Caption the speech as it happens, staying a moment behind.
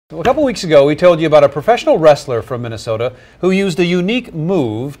A couple weeks ago, we told you about a professional wrestler from Minnesota who used a unique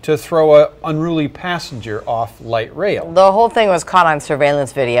move to throw an unruly passenger off light rail. The whole thing was caught on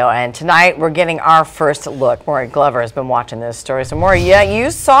surveillance video, and tonight we're getting our first look. Maury Glover has been watching this story. So Maury, yeah, you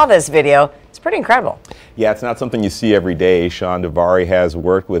saw this video. It's pretty incredible. Yeah, it's not something you see every day. Shawn Daivari has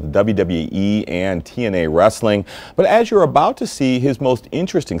worked with WWE and TNA Wrestling, but as you're about to see, his most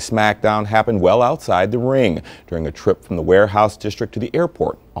interesting smackdown happened well outside the ring during a trip from the warehouse district to the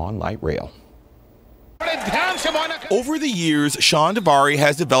airport on light rail. Over the years, Shawn Daivari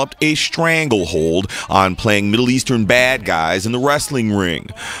has developed a stranglehold on playing Middle Eastern bad guys in the wrestling ring.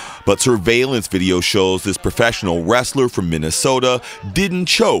 But surveillance video shows this professional wrestler from Minnesota didn't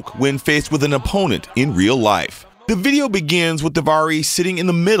choke when faced with an opponent in real life. The video begins with Daivari sitting in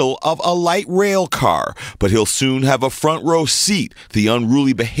the middle of a light rail car, but he'll soon have a front row seat to the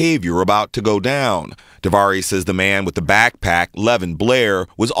unruly behavior about to go down. Daivari says the man with the backpack, Levin Blair,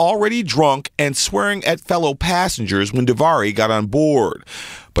 was already drunk and swearing at fellow passengers when Daivari got on board.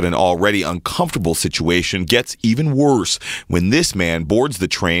 But an already uncomfortable situation gets even worse when this man boards the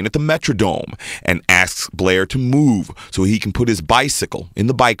train at the Metrodome and asks Blair to move so he can put his bicycle in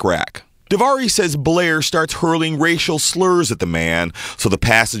the bike rack. Daivari says Blair starts hurling racial slurs at the man, so the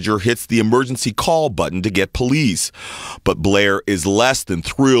passenger hits the emergency call button to get police. But Blair is less than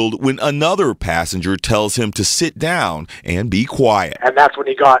thrilled when another passenger tells him to sit down and be quiet. And that's when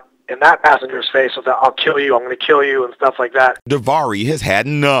he got in that passenger's face with the "I'll kill you, I'm going to kill you" and stuff like that. Daivari has had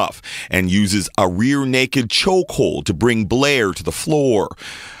enough and uses a rear naked chokehold to bring Blair to the floor.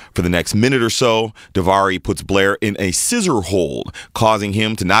 For the next minute or so, Daivari puts Blair in a scissor hold, causing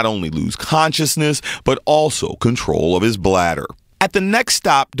him to not only lose consciousness, but also control of his bladder. At the next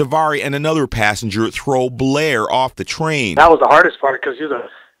stop, Daivari and another passenger throw Blair off the train. That was the hardest part because he was a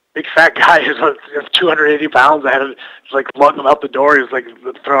big fat guy. He was 280 pounds. I had to just lug him out the door. He was like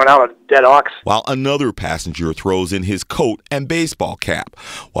throwing out a dead ox. While another passenger throws in his coat and baseball cap,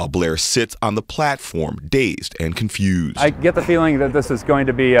 while Blair sits on the platform, dazed and confused. I get the feeling that this is going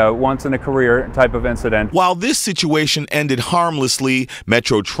to be a once-in-a-career type of incident. While this situation ended harmlessly,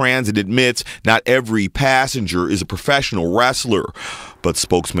 Metro Transit admits not every passenger is a professional wrestler. But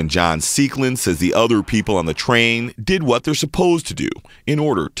spokesman John Seekland says the other people on the train did what they're supposed to do in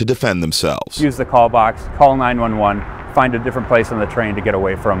order to defend themselves. Use the call box, call 911, find a different place on the train to get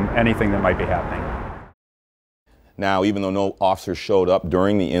away from anything that might be happening. Now, even though no officers showed up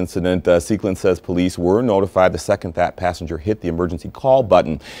during the incident, Seekland says police were notified the second that passenger hit the emergency call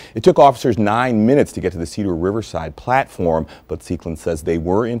button. It took officers 9 minutes to get to the Cedar Riverside platform, but Seekland says they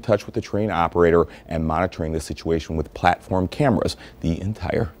were in touch with the train operator and monitoring the situation with platform cameras the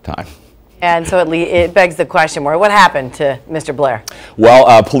entire time. And so it begs the question, Maury, what happened to Mr. Blair?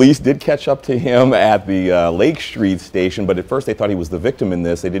 Well, police did catch up to him at the Lake Street station, but at first they thought he was the victim in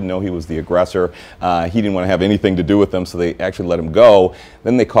this. They didn't know he was the aggressor. He didn't want to have anything to do with them, so they actually let him go.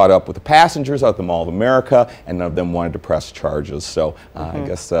 Then they caught up with the passengers out at the Mall of America, and none of them wanted to press charges. So I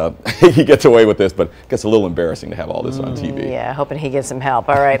guess he gets away with this, but it gets a little embarrassing to have all this on TV. Yeah, hoping he gets some help.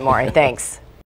 All right, Maury, thanks.